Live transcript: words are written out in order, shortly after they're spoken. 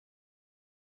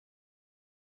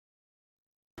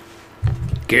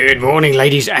Good morning,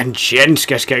 ladies and gents.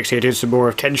 Guess here doing some more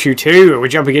of Tenchu 2. We're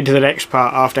jumping into the next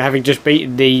part after having just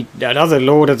beaten another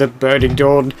Lord of the Burning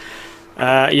Dawn.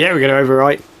 Yeah, we're going to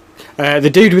overwrite the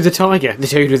dude with the tiger, the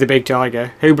dude with the big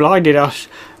tiger, who blinded us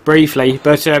briefly.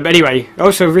 But anyway,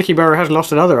 also Ricky Burrow has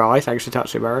lost another eye thanks to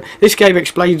Tatsumaro. This game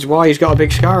explains why he's got a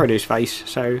big scar on his face,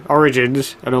 so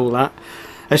origins and all that.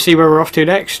 Let's see where we're off to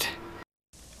next.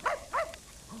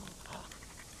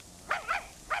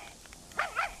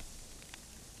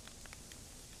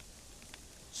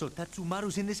 So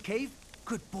Tatsumaru's in this cave?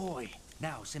 Good boy.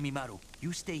 Now, Semimaru,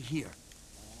 you stay here.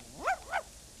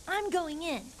 I'm going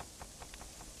in.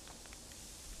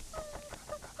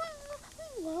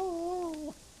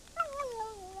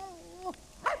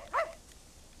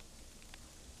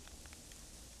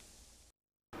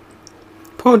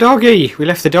 Poor doggy! We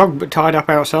left the dog tied up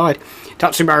outside.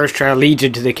 Tatsumaru's trail leads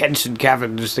into the Kansen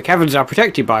Caverns. The caverns are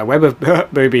protected by a web of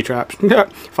booby traps.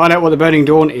 Find out what the Burning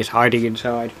Dawn is hiding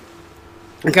inside.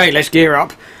 Okay, let's gear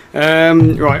up.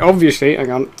 Right, obviously, hang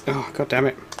on. Oh, god damn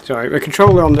it. Sorry, the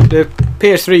controller on the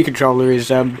PS3 controller is,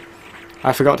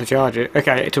 I forgot to charge it.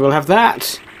 Okay, so we'll have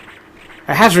that.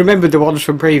 It has remembered the ones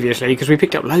from previously, because we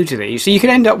picked up loads of these. So you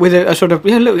can end up with a sort of,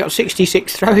 yeah, look, we've got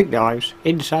 66 throwing knives.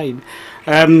 Insane.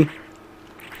 Did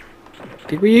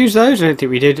we use those? I don't think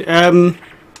we did.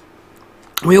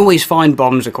 We always find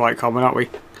bombs are quite common, aren't we?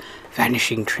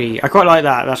 Vanishing tree. I quite like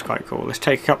that. That's quite cool. Let's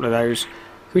take a couple of those.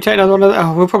 Can we take another one of those?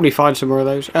 Oh, we'll probably find some more of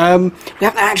those. We haven't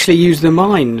actually used the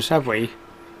mines, have we?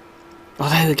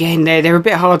 Although, again, they're a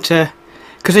bit hard to...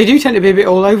 Because they do tend to be a bit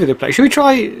all over the place. Should we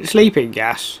try sleeping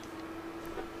gas?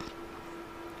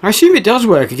 I assume it does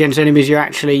work against enemies you're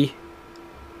actually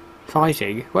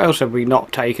fighting. What else have we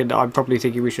not taken that I'm probably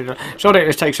thinking we should... Sorry,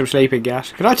 let's take some sleeping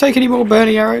gas. Can I take any more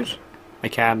burning arrows? I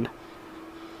can.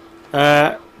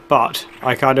 But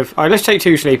I kind of... Alright, let's take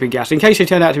 2 sleeping gas. In case they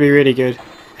turn out to be really good.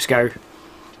 Let's go.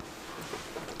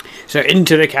 So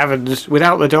into the caverns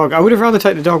without the dog. I would have rather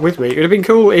take the dog with me. It would have been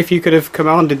cool if you could have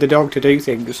commanded the dog to do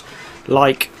things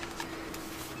like...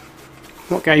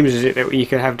 What games is it that you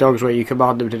can have dogs where you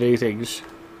command them to do things?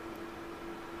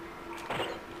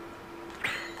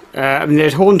 I mean,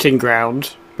 there's Haunting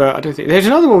Ground, but I don't think... There's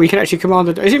another one where you can actually command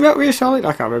the... Is it Metal Gear Solid?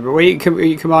 I can't remember. Where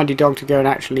you command your dog to go and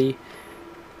actually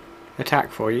attack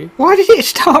for you. Why did it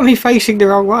start me facing the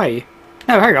wrong way?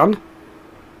 No, hang on.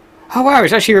 Oh wow,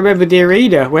 it's actually remembered the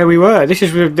arena where we were. This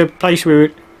is the place we were...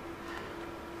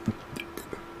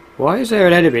 Why is there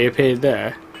an enemy appeared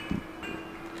there?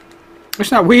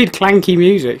 What's that weird clanky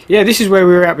music? Yeah, this is where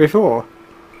we were at before.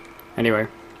 Anyway.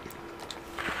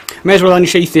 May as well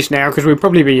unsheath this now because we'll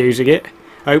probably be using it.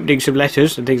 Opening some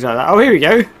letters and things like that. Oh, here we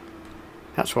go.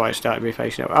 That's why it started me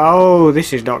facing up. Oh,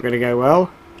 this is not going to go well.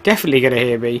 Definitely going to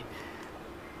hear me.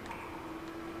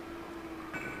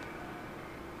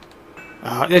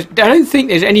 I don't think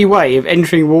there's any way of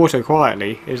entering water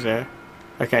quietly, is there?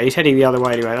 Okay, he's heading the other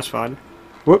way anyway, that's fine.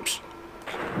 Whoops.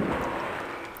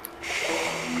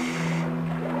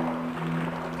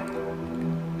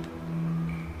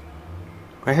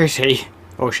 Where is he?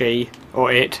 Or she?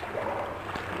 Or it?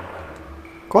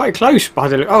 Quite close by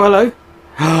the look. Oh, hello.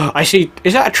 I see.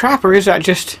 Is that a trap or is that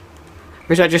just...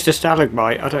 Or is that just a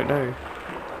stalagmite? I don't know.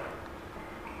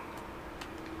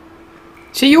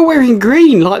 See, you're wearing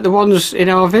green like the ones in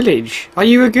our village. Are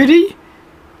you a goodie?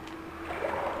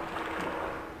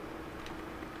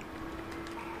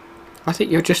 I think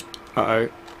you're just... Uh-oh.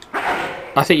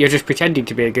 I think you're just pretending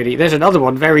to be a goodie. There's another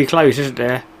one very close, isn't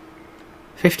there?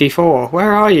 54.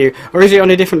 Where are you? Or is it on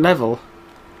a different level?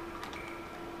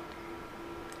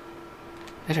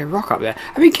 There's a rock up there.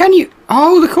 I mean, can you...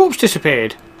 Oh, the corpse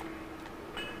disappeared.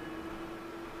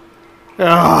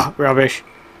 Ah, oh, rubbish.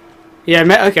 Yeah,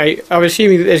 okay, I'm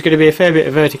assuming that there's going to be a fair bit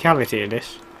of verticality in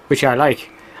this, which I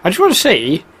like. I just want to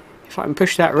see if I can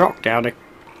push that rock down.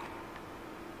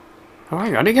 Oh,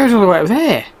 hang on, it goes all the way up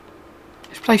there.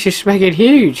 This place is smeggy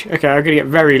huge. Okay, I'm going to get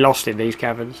very lost in these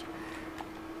caverns.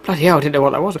 Bloody hell, I didn't know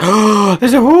what that was. Oh,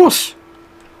 there's a horse!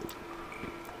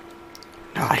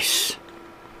 Nice.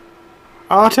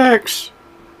 Artex!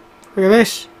 Look at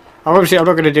this. Oh, obviously, I'm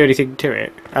not going to do anything to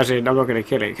it. As in, I'm not going to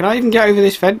kill it. Can I even get over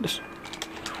this fence?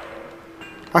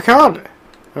 I can't.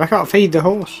 I can't feed the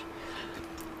horse.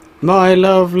 My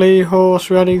lovely horse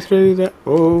running through the...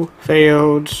 Oh,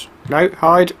 fields. No,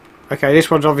 hide. Okay,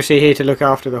 this one's obviously here to look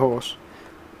after the horse.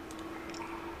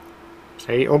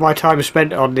 See, all my time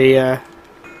spent on the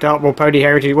Dartmoor Pony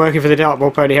Heritage, working for the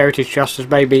Dartmoor Pony Heritage Trust has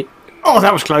made me... Oh,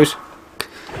 that was close.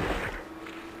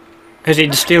 Has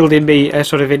instilled in me a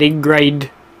sort of an ingrained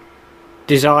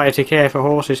desire to care for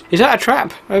horses. Is that a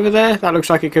trap over there? That looks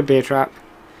like it could be a trap.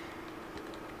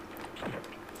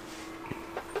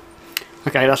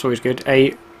 Okay, that's always good.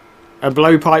 A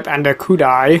blowpipe and a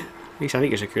kudai. At least I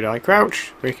think it's a kudai.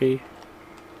 Crouch, Ricky.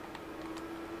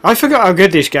 I forgot how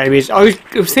good this game is. I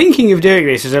was thinking of doing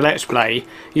this as a Let's Play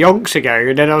yonks ago,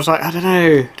 and then I was like, I don't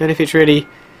know if it's really...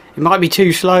 It might be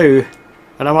too slow,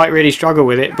 and I might really struggle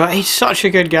with it, but it's such a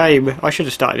good game. I should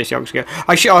have started this yonks ago.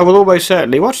 I will almost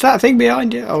certainly... What's that thing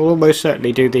behind you? I will almost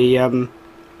certainly do the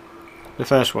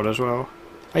first one as well.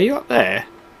 Are you up there?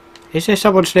 Is there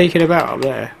someone sneaking about up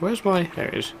there? Where's my... There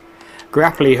it is.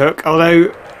 Grappling hook, although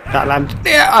that lantern...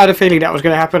 Yeah, I had a feeling that was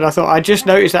going to happen. I thought I just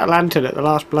noticed that lantern at the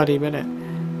last bloody minute.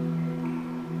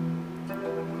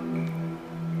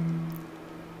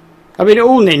 I mean,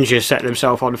 all ninjas set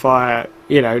themselves on fire,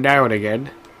 you know, now and again.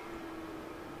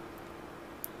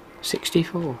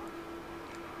 64.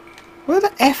 Where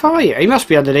the F are you? He must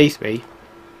be underneath me.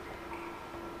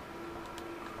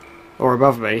 Or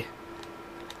above me.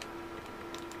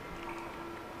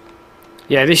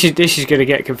 Yeah, this is going to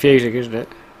get confusing, isn't it?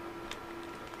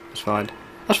 That's fine.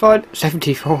 That's fine.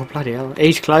 74, bloody hell.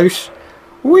 He's close.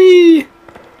 Whee!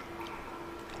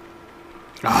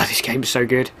 Oh, this game's so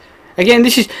good. Again,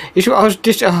 this is what I was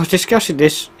discussing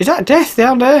this. Is that death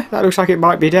down there? That looks like it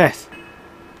might be death.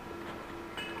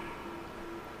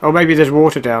 Or maybe there's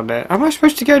water down there. Am I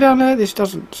supposed to go down there? This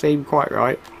doesn't seem quite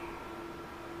right.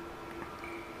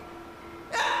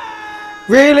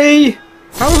 Really?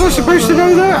 How was I supposed to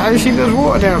know that? I assume there's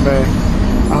water down there.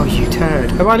 Oh, you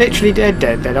turd. Am I literally dead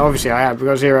then? Obviously I am. I've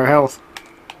got 0 health.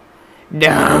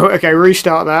 No. Okay,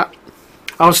 restart that.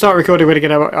 I'll start recording when I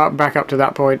get back up to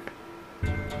that point.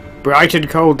 Bright and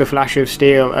cold the flash of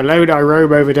steel. Alone I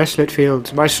roam over desolate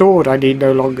fields. My sword I need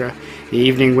no longer. The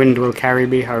evening wind will carry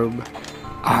me home.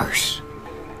 Arse.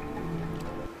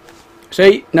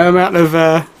 See? No amount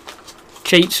of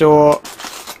cheats or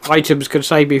items could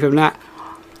save me from that.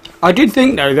 I did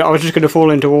think though that I was just going to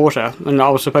fall into water and I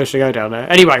was supposed to go down there.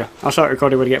 Anyway, I'll start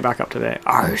recording when I get back up to there.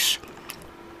 Arse.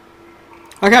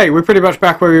 Okay, we're pretty much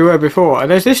back where we were before.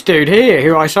 And there's this dude here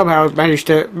who I somehow managed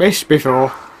to miss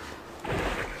before.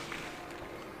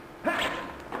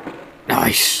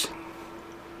 Nice.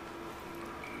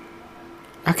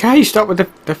 Okay, stop with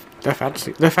the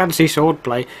fancy sword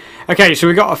play. Okay, so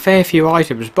we got a fair few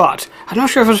items, but I'm not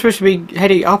sure if I'm supposed to be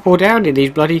heading up or down in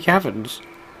these bloody caverns.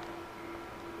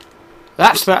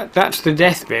 That's the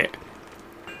death bit.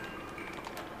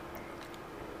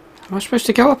 Am I supposed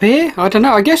to go up here? I don't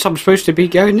know. I guess I'm supposed to be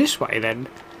going this way then.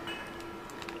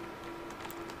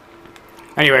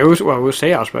 Anyway, we'll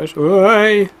see, I suppose.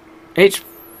 Oi! It's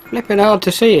flipping hard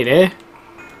to see it here.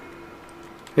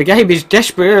 The game is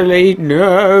desperately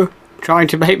trying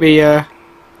to make me I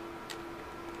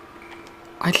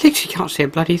literally can't see a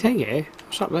bloody thing here.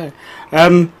 What's up there?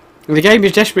 The game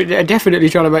is definitely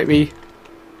trying to make me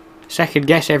second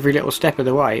guess every little step of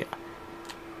the way.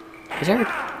 Is there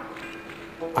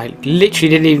I literally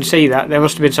didn't even see that. There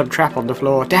must have been some trap on the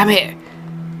floor. Damn it!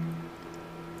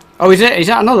 Oh, is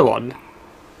that another one?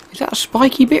 Is that a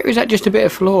spiky bit or is that just a bit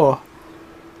of floor?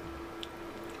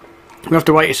 We'll have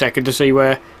to wait a second to see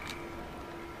where...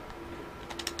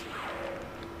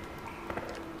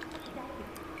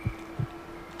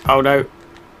 Oh no.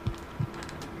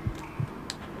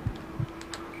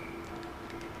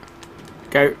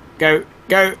 Go, go,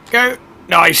 go, go!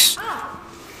 Nice!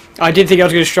 I did think I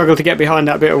was going to struggle to get behind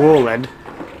that bit of wall then.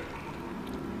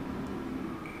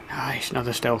 Nice,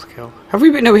 another stealth kill. Have we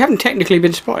been... No, we haven't technically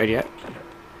been spotted yet.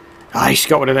 Nice,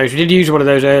 got one of those. We did use one of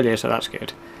those earlier, so that's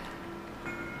good.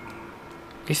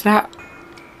 Is that...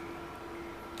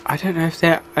 I don't know if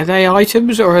they're... Are they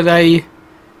items or are they...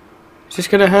 Is this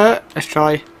going to hurt? Let's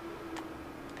try.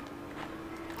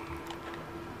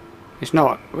 It's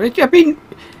not. I mean...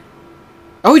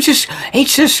 Oh, it's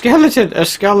a skeleton! A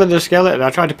skull and a skeleton. I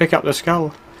tried to pick up the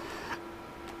skull.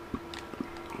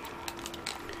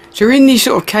 So we're in these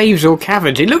sort of caves or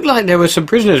caverns. It looked like there were some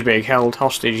prisoners being held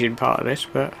hostage in part of this,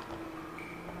 but...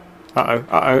 Uh-oh,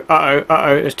 uh-oh, uh-oh,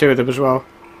 uh-oh. There's two of them as well.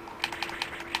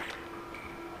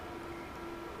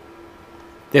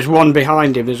 There's one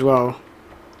behind him as well.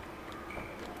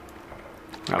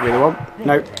 That'll be the one.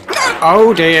 No.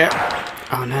 Oh dear.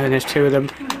 Oh no, there's two of them.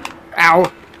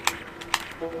 Ow.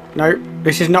 No,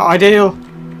 this is not ideal.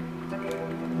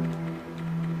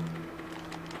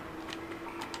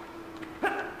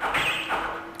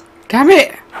 Damn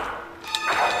it!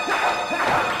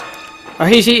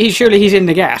 Oh, surely he's in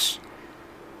the gas.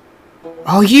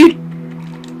 Oh, you...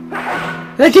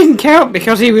 That didn't count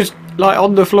because he was, like,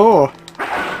 on the floor.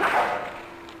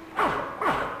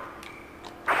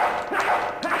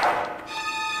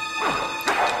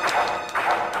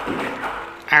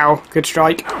 Ow, good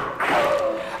strike.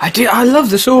 I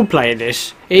love the sword play in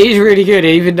this. It is really good,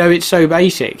 even though it's so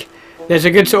basic. There's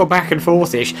a good sort of back and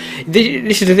forth-ish.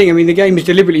 This is the thing, I mean, the game is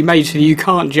deliberately made so you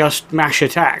can't just mash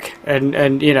attack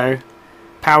and you know,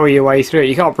 power your way through.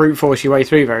 You can't brute force your way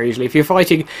through very easily. If you're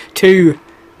fighting 2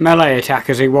 melee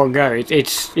attackers in one go,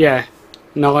 it's yeah,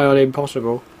 nigh on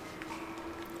impossible.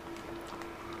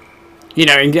 You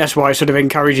know, and that's why it sort of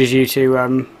encourages you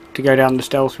to go down the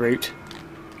stealth route.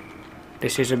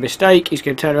 This is a mistake. He's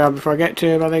going to turn around before I get to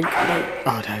him, I think. No.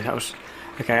 Oh no, that was...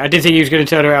 Okay, I did think he was going to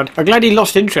turn around. I'm glad he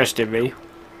lost interest in me.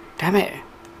 Damn it.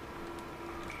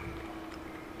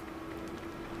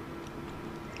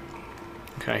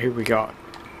 Okay, who we got?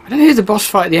 I don't know who the boss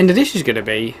fight at the end of this is going to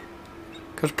be.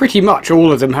 Because pretty much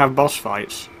all of them have boss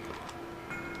fights.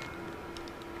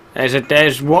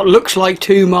 There's what looks like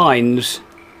 2 mines.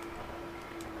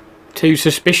 2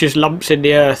 suspicious lumps in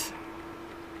the earth.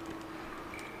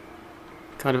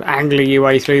 Kind of angling your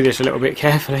way through this a little bit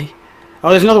carefully. Oh,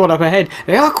 there's another one up ahead.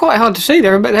 They are quite hard to see,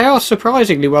 but they are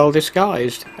surprisingly well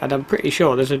disguised. And I'm pretty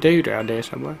sure there's a dude around here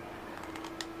somewhere.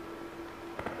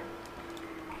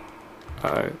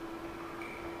 Uh-oh.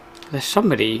 There's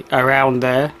somebody around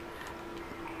there.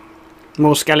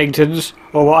 More skeletons,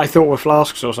 or what I thought were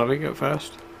flasks or something at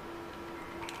first.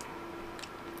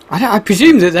 I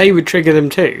presume that they would trigger them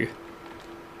too.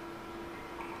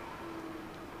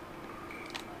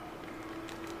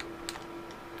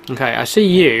 Okay, I see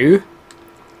you.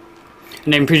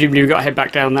 And then presumably we've got to head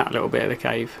back down that little bit of the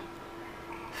cave.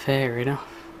 Fair enough.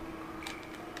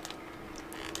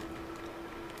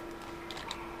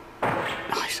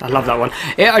 Nice, I love that one.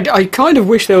 Yeah, I kind of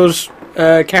wish there was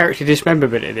character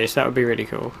dismemberment in this. That would be really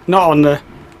cool. Not on the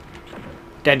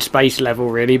Dead Space level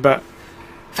really, but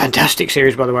fantastic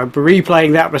series by the way. But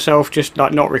replaying that myself, just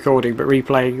like not recording, but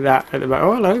replaying that at the moment.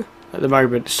 Oh, hello. At the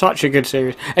moment, such a good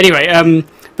series. Anyway,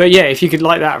 but yeah, if you could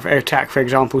like that attack, for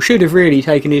example, should have really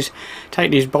taken his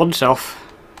bonds off.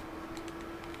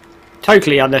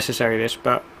 Totally unnecessary this,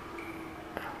 but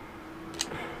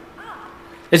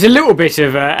there's a little bit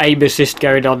of aim assist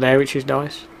going on there, which is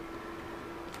nice.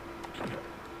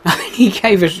 She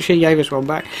gave us one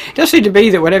back. It does seem to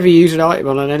be that whenever you use an item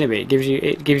on an enemy,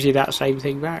 it gives you that same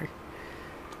thing back.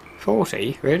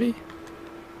 40, really?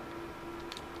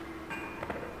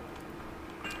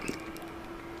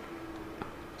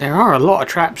 There are a lot of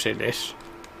traps in this,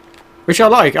 which I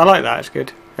like. I like that. It's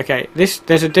good. Okay,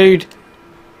 there's a dude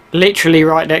literally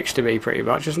right next to me, pretty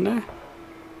much, isn't there?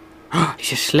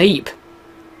 He's asleep.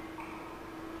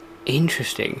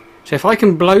 Interesting. So if I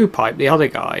can blowpipe the other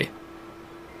guy,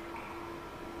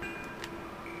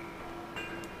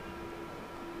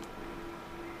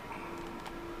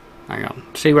 hang on,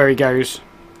 see where he goes.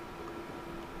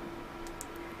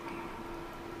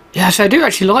 Yes, I do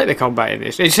actually like the combat in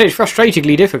this. It's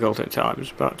frustratingly difficult at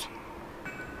times, but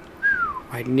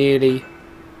I nearly...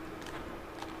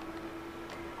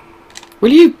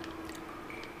 Will you...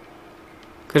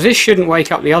 Because this shouldn't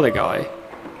wake up the other guy.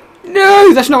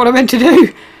 No, that's not what I meant to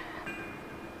do.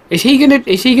 Is he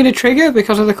gonna trigger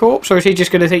because of the corpse, or is he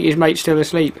just gonna think his mate's still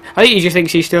asleep? I think he just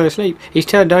thinks he's still asleep. He's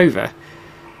turned over.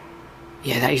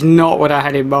 Yeah, that is not what I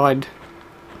had in mind.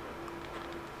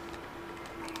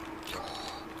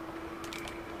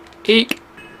 Eek.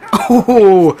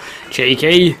 Oh,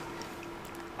 cheeky.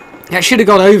 That should have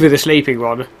gone over the sleeping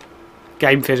one.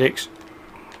 Game physics.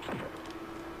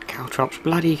 Caltrops,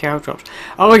 bloody caltrops.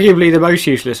 Arguably the most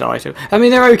useless item. I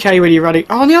mean, they're okay when you're running.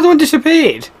 Oh, and the other one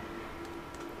disappeared.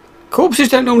 Corpses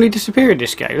don't normally disappear in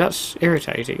this game. That's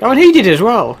irritating. Oh, and he did as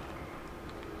well.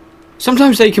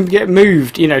 Sometimes they can get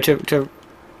moved, you know, to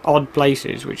odd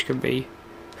places, which can be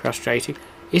frustrating.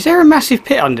 Is there a massive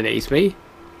pit underneath me?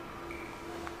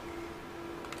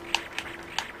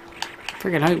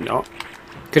 Friggin' hope not.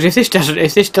 Because if this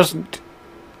doesn't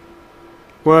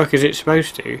work as it's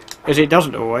supposed to, as it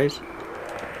doesn't always.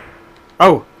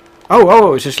 Oh,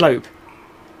 it's a slope.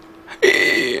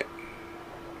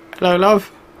 Hello,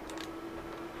 love.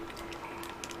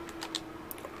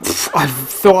 I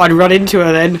thought I'd run into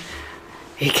her then.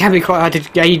 It can be quite hard to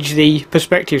gauge the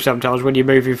perspective sometimes when you're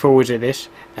moving forwards in this.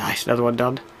 Nice, another one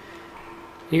done.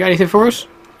 You got anything for us?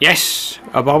 Yes,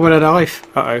 a bomb and a knife.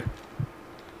 Uh-oh.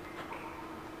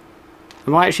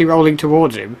 Am I actually rolling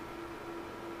towards him?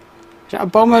 Is that a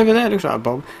bomb over there? Looks like a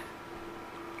bomb.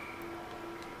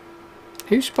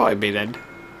 Who spotted me then?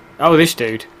 Oh, this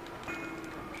dude.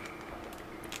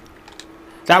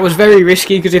 That was very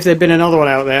risky because if there'd been another one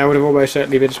out there, I would have almost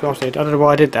certainly been spotted. I don't know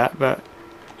why I did that, but...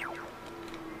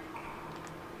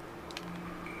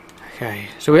 Okay,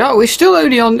 so we're still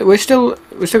only on... We're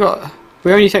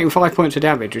only taking 5 points of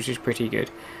damage, which is pretty good.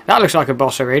 That looks like a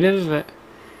boss arena, doesn't it?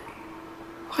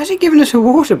 Why is he giving us a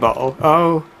water bottle?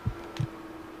 Oh.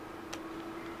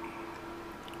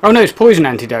 Oh no, it's poison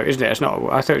antidote, isn't it? It's not.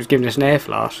 I thought it was giving us an air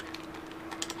flask.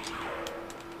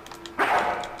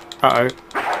 Uh-oh.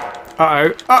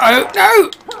 Uh-oh. Uh-oh.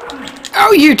 No!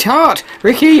 Oh, you tart!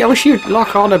 Ricky, I wish you'd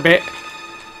lock on a bit.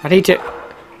 I need to...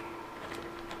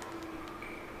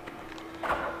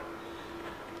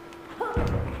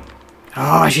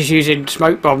 Oh, she's using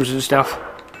smoke bombs and stuff.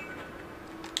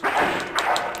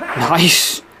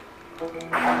 Nice.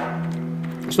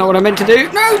 That's not what I meant to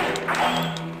do. No!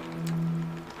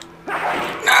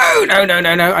 No, no, no,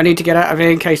 no, no. I need to get out of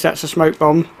here in case that's a smoke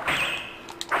bomb.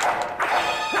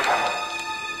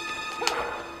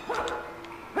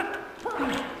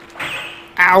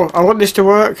 Ow, I want this to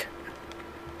work.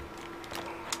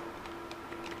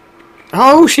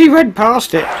 Oh, she went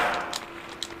past it.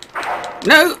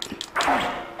 No!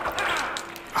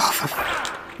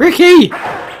 Oh, Ricky!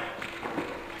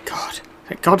 God.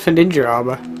 Thank God for ninja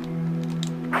armor.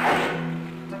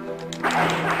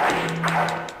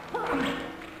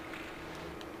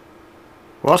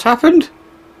 What's happened?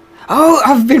 Oh,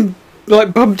 I've been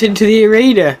like bumped into the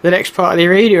arena. The next part of the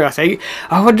arena, I think.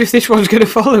 I wonder if this one's going to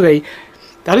follow me.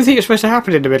 I don't think it's supposed to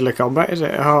happen in the middle of combat, is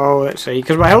it? Oh, let's see.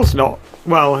 Because my health's not...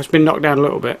 Well, it's been knocked down a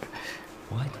little bit.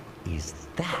 What is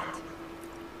that?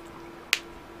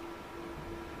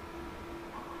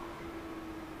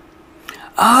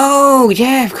 Oh,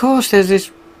 yeah, of course. There's this...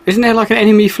 Isn't there like an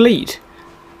enemy fleet?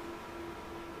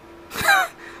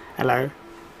 Hello.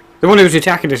 The one who's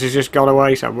attacking us has just gone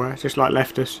away somewhere. It's just like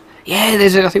left us. Yeah,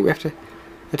 there's a... I think we have to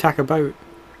attack a boat.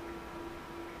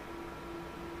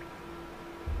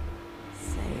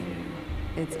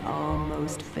 It's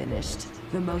almost finished.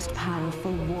 The most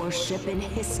powerful warship in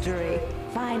history.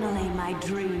 Finally, my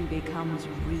dream becomes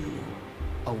real.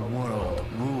 A world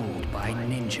ruled by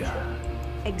ninja.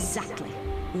 Exactly.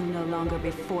 We'll no longer be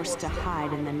forced to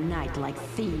hide in the night like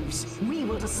thieves. We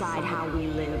will decide how we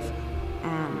live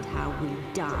and how we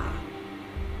die.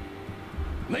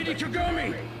 Lady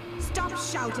Kagami! Stop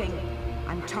shouting!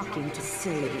 I'm talking to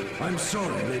Sadie. I'm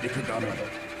sorry, Lady Kagami.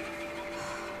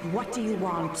 What do you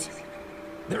want?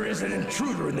 There is an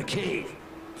intruder in the cave.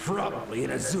 Probably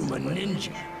an Azuma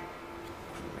ninja.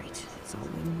 Great, that's all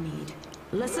we need.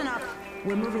 Listen up.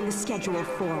 We're moving the schedule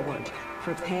forward.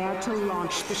 Prepare to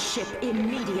launch the ship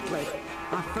immediately.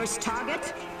 Our first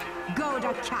target?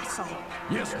 Gohda Castle.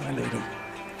 Yes, my lady.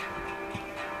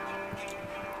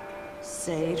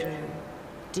 Sage,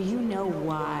 do you know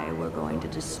why we're going to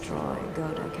destroy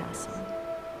Gohda Castle?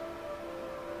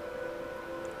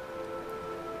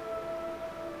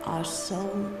 Our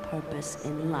sole purpose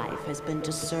in life has been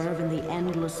to serve in the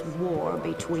endless war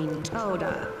between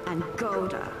Toda and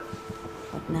Gohda.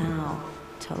 But now,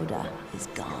 Toda is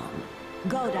gone.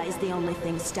 Gohda is the only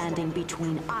thing standing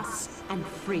between us and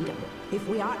freedom. If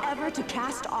we are ever to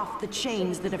cast off the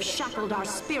chains that have shackled our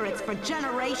spirits for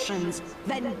generations,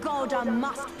 then Gohda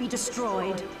must be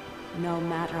destroyed, no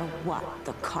matter what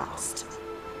the cost.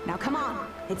 Now come on,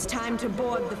 it's time to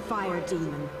board the fire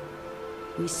demon.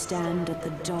 We stand at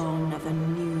the dawn of a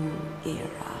new era.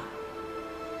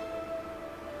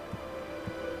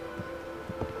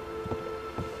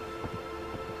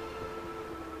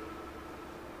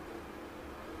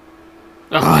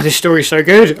 Oh, this story's so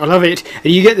good. I love it.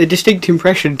 And you get the distinct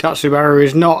impression Tatsumaru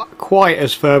is not quite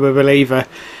as firm a believer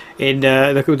in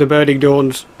the Burning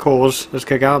Dawn's cause as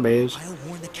Kagami is. I'll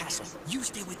warn the castle. You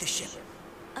stay with the ship.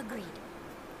 Agreed.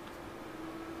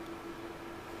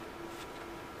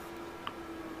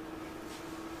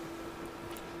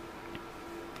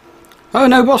 Oh,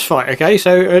 no boss fight. Okay,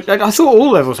 so I thought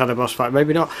all levels had a boss fight.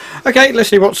 Maybe not. Okay, let's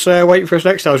see what's waiting for us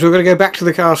next time. So we're going to go back to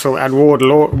the castle and warn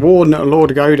Lord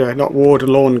Gohda, not ward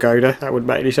Lorne Gohda. That wouldn't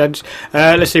make any sense.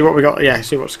 Let's see what we got. Yeah,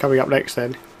 see what's coming up next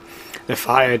then. The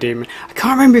fire demon. I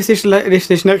can't remember if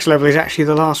this next level is actually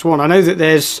the last one. I know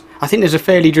that I think there's a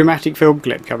fairly dramatic film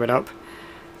clip coming up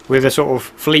with a sort of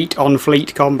fleet on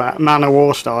fleet combat, man of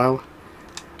war style.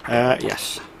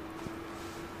 Yes.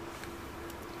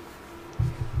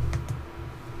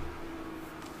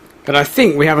 But I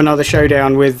think we have another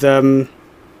showdown with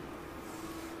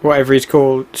whatever he's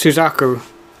called, Suzaku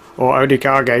or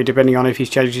Onikage, depending on if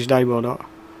he's changed his name or not.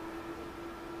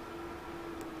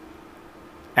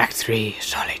 Act 3,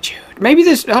 Solitude. Maybe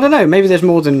there's, I don't know, maybe there's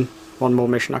more than one more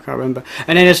mission, I can't remember.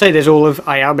 And then I say there's all of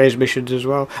Ayame's missions as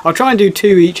well. I'll try and do 2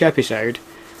 each episode.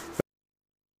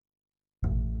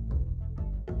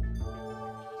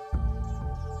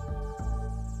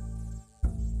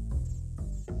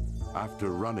 After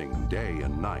running day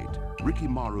and night,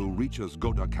 Rikimaru reaches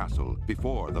Gohda Castle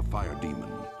before the fire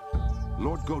demon.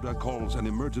 Lord Gohda calls an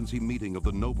emergency meeting of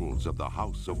the nobles of the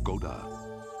House of Gohda.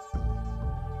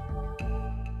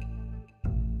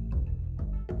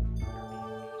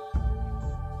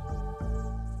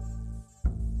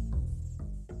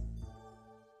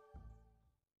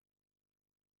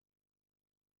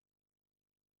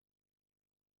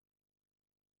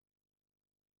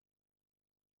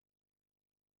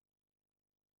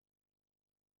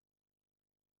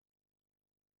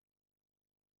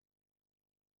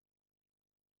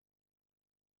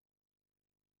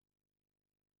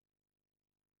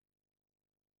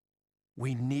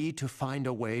 We need to find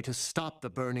a way to stop the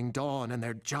Burning Dawn and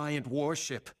their giant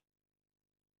warship.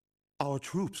 Our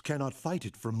troops cannot fight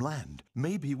it from land.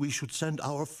 Maybe we should send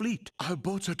our fleet. Our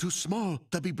boats are too small.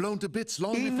 They'll be blown to bits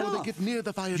long before they get near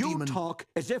the fire demon. You talk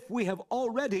as if we have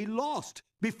already lost,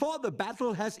 before the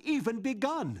battle has even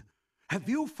begun. Have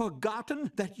you forgotten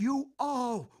that you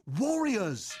are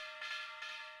warriors?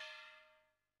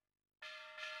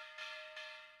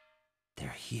 They're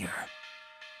here.